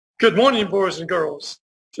Good morning, boys and girls.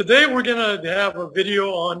 Today we're going to have a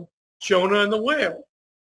video on Jonah and the whale.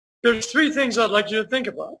 There's three things I'd like you to think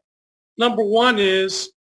about. Number one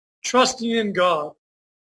is trusting in God.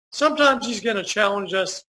 Sometimes he's going to challenge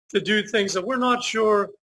us to do things that we're not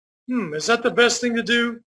sure, is that the best thing to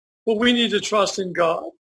do? Well, we need to trust in God.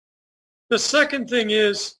 The second thing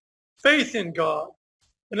is faith in God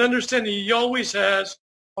and understanding he always has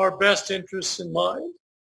our best interests in mind.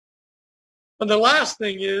 And the last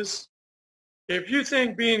thing is, if you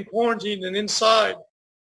think being quarantined and inside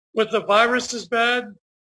with the virus is bad,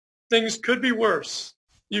 things could be worse.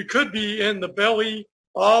 You could be in the belly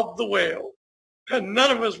of the whale. And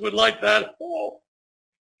none of us would like that at all.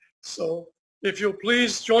 So if you'll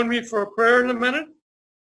please join me for a prayer in a minute.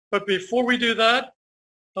 But before we do that,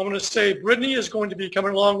 I'm going to say Britney is going to be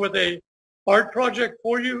coming along with a art project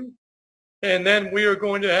for you. And then we are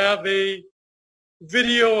going to have a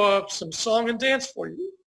video of some song and dance for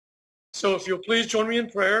you. So if you'll please join me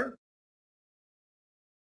in prayer.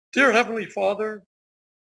 Dear Heavenly Father,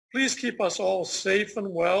 please keep us all safe and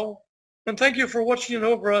well. And thank you for watching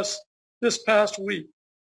over us this past week.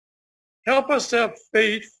 Help us to have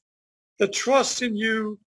faith, the trust in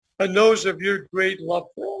you, and knows of your great love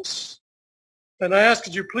for us. And I ask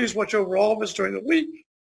that you please watch over all of us during the week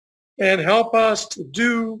and help us to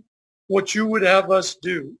do what you would have us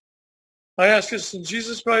do. I ask this in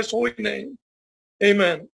Jesus Christ's holy name.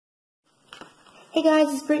 Amen. Hey guys,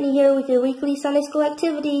 it's Britney here with your weekly Sunday school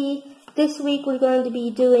activity. This week we're going to be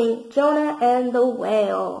doing Jonah and the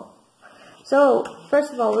whale. So,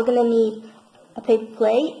 first of all, we're going to need a paper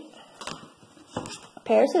plate, a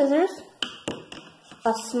pair of scissors,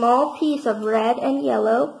 a small piece of red and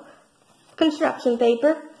yellow construction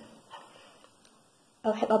paper,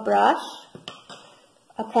 a brush,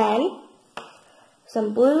 a pen,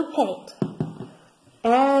 some blue paint,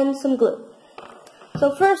 and some glue.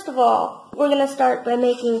 So first of all, we're going to start by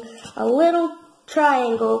making a little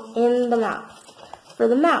triangle in the mouth. For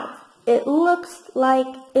the mouth, it'll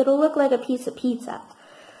look like a piece of pizza.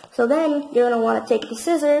 So then you're going to want to take the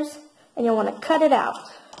scissors and you'll want to cut it out.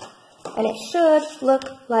 And it should look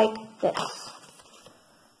like this.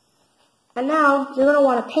 And now you're going to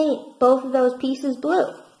want to paint both of those pieces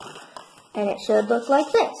blue. And it should look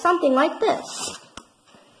like this, something like this.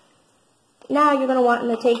 Now you're going to want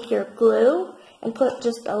to take your glue and put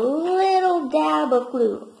just a little dab of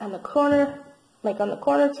glue on the corner, like on the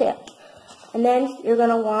corner tip. And then you're going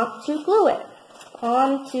to want to glue it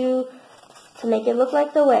onto, to make it look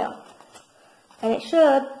like the whale. And it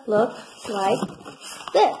should look like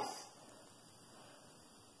this.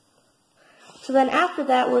 So then after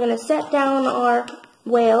that, we're going to set down our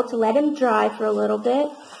whale to let him dry for a little bit.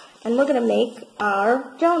 And we're going to make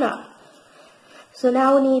our Jonah. So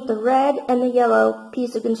now we need the red and the yellow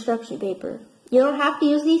piece of construction paper. You don't have to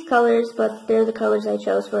use these colors, but they're the colors I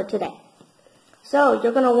chose for today. So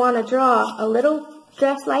you're going to want to draw a little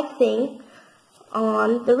dress-like thing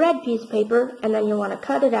on the red piece of paper, and then you want to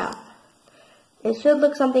cut it out. It should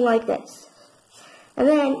look something like this. And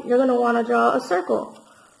then you're going to want to draw a circle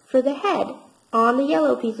for the head on the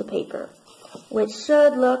yellow piece of paper, which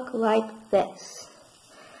should look like this.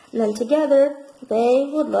 And then together, they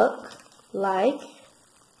would look like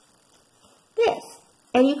this.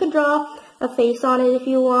 And you can draw a face on it if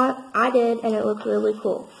you want. I did, and it looked really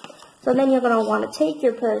cool. So then you're going to want to take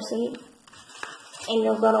your person, and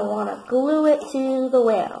you're going to want to glue it to the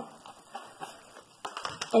whale.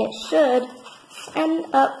 And it should end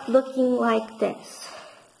up looking like this.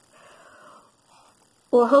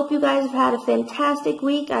 Well, I hope you guys have had a fantastic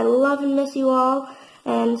week. I love and miss you all.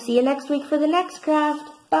 And see you next week for the next craft.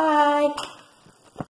 Bye!